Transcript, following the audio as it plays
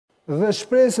Dhe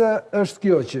shpresa është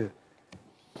kjo që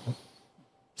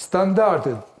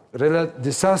standardet,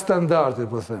 disa standardet,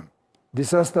 po them,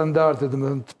 disa standardet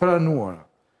të pranuara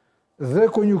dhe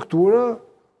konjunktura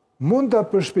mund të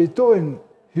përshpejtojnë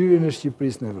hyrjen e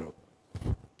Shqipërisë në Evropë.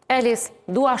 Elis,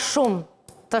 dua shumë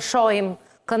të shohim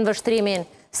këndvështrimin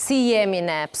si jemi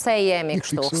ne, pse jemi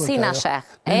kështu, si na sheh.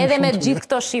 Edhe me gjithë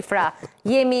këto shifra,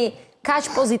 jemi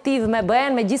kaq pozitiv me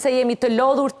bëhen, me gjithë se jemi të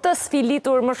lodhur, të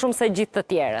sfilitur më shumë se gjithë të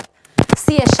tjerët.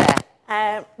 Si e sheh?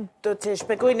 Do të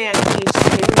shpjegoj në anglisht,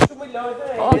 jemi shumë lodhur,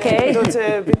 do të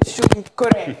bëj shumë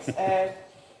korrekt. I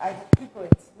have 2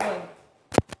 points.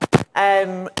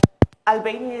 One,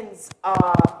 Albanians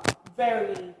are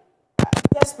very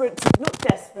desperate, not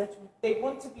desperate, they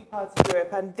want to be part of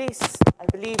Europe, and this, I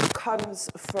believe, comes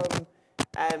from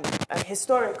a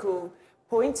historical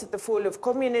point at the fall of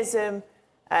communism.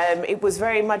 It was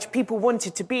very much people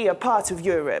wanted to be a part of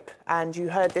Europe, and you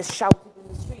heard this shouted in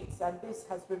the streets, and this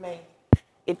has remained.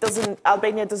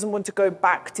 Albania doesn't want to go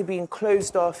back to being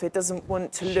closed off, it doesn't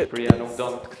want to look,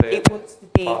 it wants to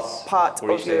be part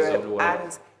of Europe,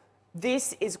 and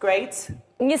this is great.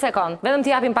 Një sekond, vetëm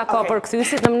t'i japim pak kohë për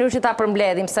kthysit në mënyrë që ta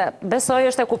përmbledhim, se besoj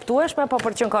është e kuptueshme, po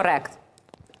për qenë korrekt.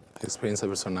 Eksperiencë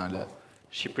personale.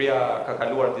 Shqipëria ka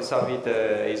kaluar disa vite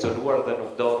izoluar dhe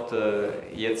nuk do të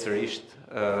jetë sërish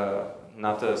në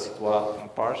atë situatë të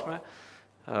mëparshme.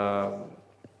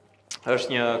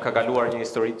 Ka kaluar një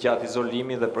histori gjatë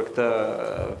izolimi dhe për këtë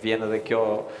vjen edhe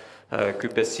ky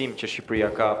besim që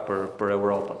Shqipëria ka për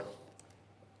Europën.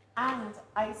 And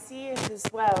I see it as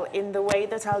well in the way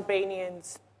that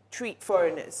Albanians treat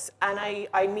foreigners. And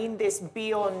I mean this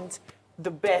beyond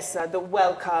the besa, the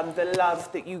welcome, the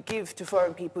love that you give to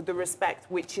foreign people, the respect,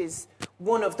 which is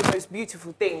one of the most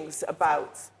beautiful things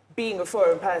about being a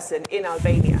foreign person in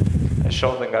Albania.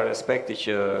 Shoh dhe nga respekti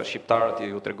që shqiptarët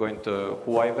ju tregojnë të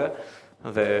huajve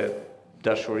dhe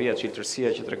dashuria,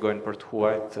 çiltërsia që tregojnë për të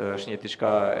huajt është një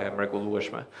diçka e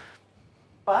mrekullueshme.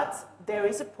 But there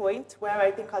is a point where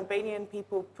I think Albanian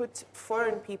people put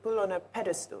foreign people on a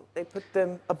pedestal. They put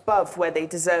them above where they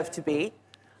deserve to be.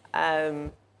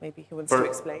 Maybe he wants to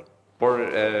explain. Por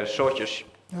shoh që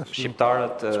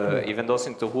shqiptarët I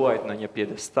vendosin të huajt në një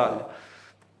piedestal.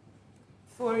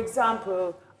 For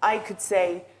example,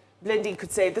 Blendi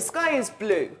could say, the sky is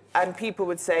blue, and people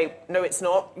would say, no, it's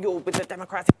not, you're with the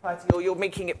Democratic Party, or you're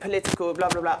making it political, blah,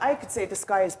 blah, blah. I could say, the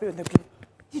sky is blue, and they'd be like,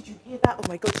 did you hear that? Oh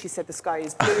my God, she said the sky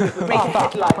is blue. It would make a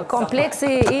headline. Kompleksi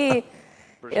I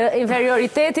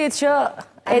inferioritetit që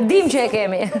e dim që e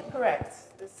kemi. Correct.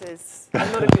 This is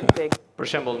not a good thing. Për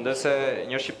shembull, nëse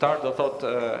një shqiptar do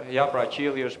thotë, ja pra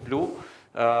qielli është blu,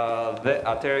 dhe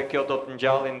atëherë kjo do të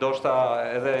ngjallë ndoshta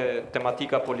edhe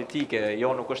tematika politike,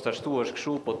 jo nuk është ashtu, është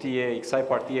kështu, po ti je I kësaj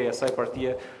partie, asaj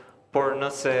partie, por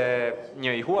nëse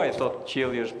një I huaj thotë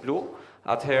qielli është blu,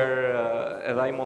 atëherë edhe ai